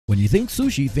you think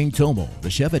sushi, think Tomo. The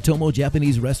chef at Tomo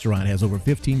Japanese Restaurant has over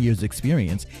 15 years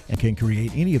experience and can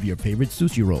create any of your favorite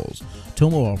sushi rolls.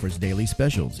 Tomo offers daily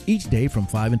specials. Each day from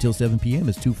 5 until 7 p.m.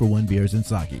 is 2-for-1 beers and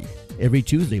sake. Every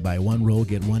Tuesday, buy one roll,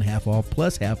 get one half off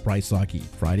plus half price sake.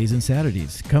 Fridays and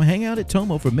Saturdays, come hang out at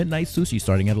Tomo for midnight sushi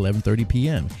starting at 11:30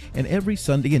 p.m. And every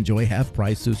Sunday, enjoy half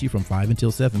price sushi from 5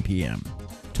 until 7 p.m.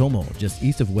 Tomo, just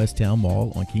east of West Town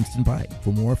Mall on Kingston Pike.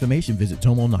 For more information, visit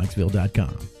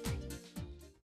TomoKnoxville.com.